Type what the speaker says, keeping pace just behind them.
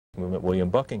movement, William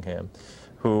Buckingham,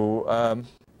 who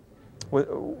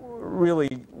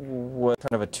really was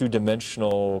kind of a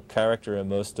two-dimensional character in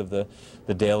most of the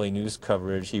daily news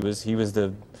coverage. He was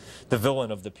the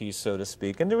villain of the piece, so to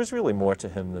speak, and there was really more to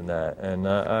him than that. And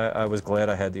I was glad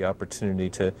I had the opportunity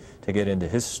to get into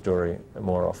his story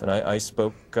more often. I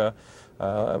spoke in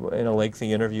a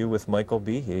lengthy interview with Michael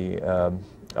Behe.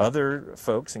 Other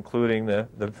folks, including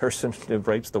the person who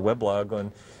writes the weblog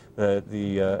on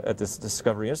at this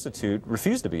Discovery Institute,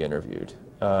 refused to be interviewed.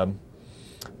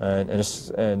 As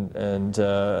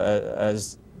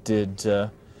did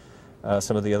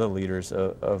some of the other leaders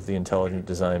of the intelligent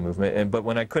design movement. But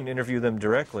when I couldn't interview them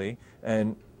directly,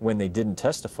 and when they didn't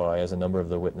testify, as a number of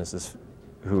the witnesses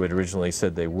who had originally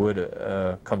said they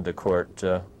would come to court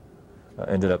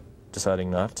ended up deciding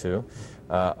not to,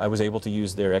 I was able to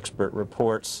use their expert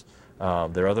reports,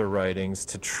 their other writings,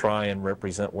 to try and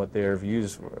represent what their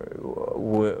views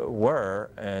were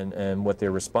and what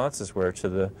their responses were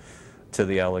to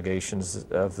the allegations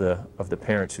of the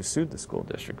parents who sued the school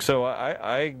district. So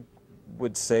I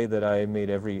would say that I made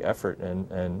every effort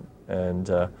and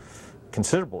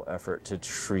considerable effort to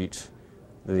treat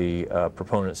the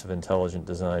proponents of intelligent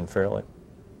design fairly.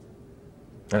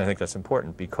 And I think that's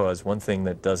important, because one thing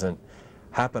that doesn't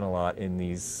happen a lot in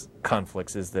these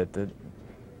conflicts is that the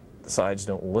sides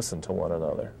don't listen to one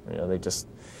another. You know, they just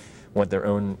want their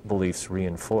own beliefs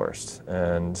reinforced.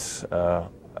 And the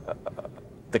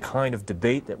kind of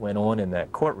debate that went on in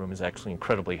that courtroom is actually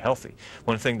incredibly healthy.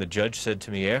 One thing the judge said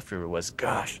to me after was,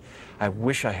 "Gosh, I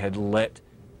wish I had let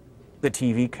the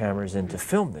TV cameras in to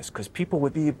film this, because people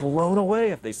would be blown away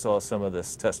if they saw some of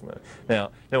this testimony." Now,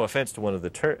 no offense to one of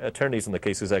the attorneys in the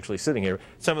case who's actually sitting here,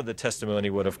 some of the testimony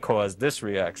would have caused this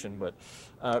reaction, but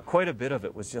quite a bit of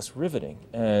it was just riveting.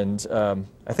 And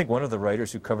I think one of the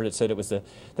writers who covered it said it was the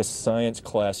science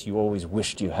class you always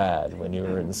wished you had when you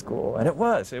were in school, and it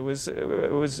was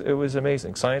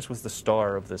amazing. Science was the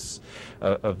star of this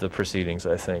of the proceedings,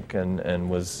 I think, and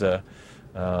was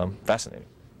fascinating.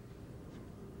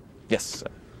 Yes.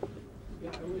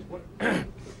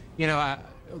 You know,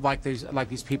 like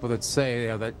these people that say, you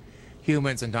know, that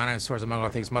humans and dinosaurs, among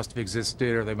other things, must have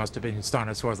existed, or they must have been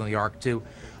dinosaurs on the Ark too.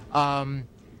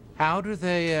 How do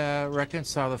they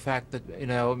reconcile the fact that, you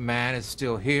know, man is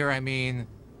still here? I mean,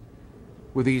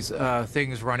 with these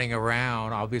things running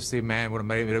around, obviously man would have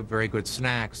made a very good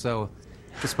snack. So,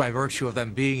 just by virtue of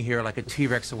them being here, like a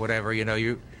T-Rex or whatever, you know,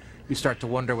 you start to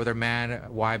wonder whether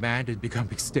why man did become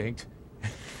extinct.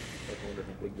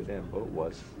 Big the damn boat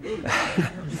was.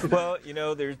 Well, you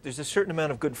know, there's a certain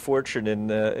amount of good fortune in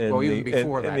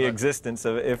the existence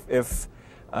of if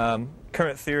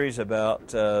current theories about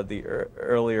the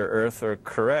earlier Earth are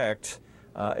correct.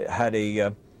 Had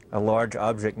a large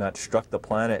object not struck the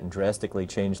planet and drastically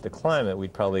changed the climate,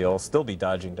 we'd probably all still be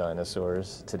dodging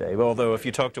dinosaurs today. Although if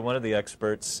you talk to one of the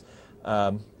experts,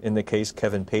 in the case,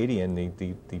 Kevin Padian,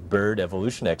 the bird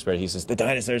evolution expert, he says, the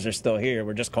dinosaurs are still here,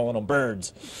 we're just calling them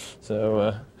birds.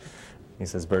 So he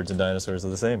says birds and dinosaurs are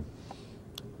the same,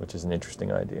 which is an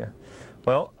interesting idea.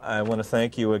 Well, I want to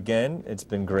thank you again. It's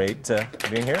been great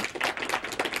being here.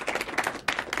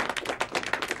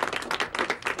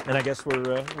 And I guess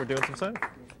we're doing some signing.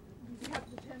 You have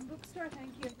the 10 bookstore,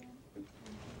 thank you again.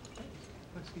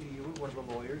 Let's see, you were one of the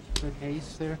lawyers in the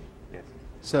case there? Yes.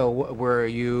 So were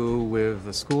you with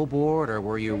the school board, or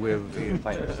were you with the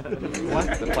plaintiffs?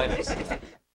 What? The plaintiffs.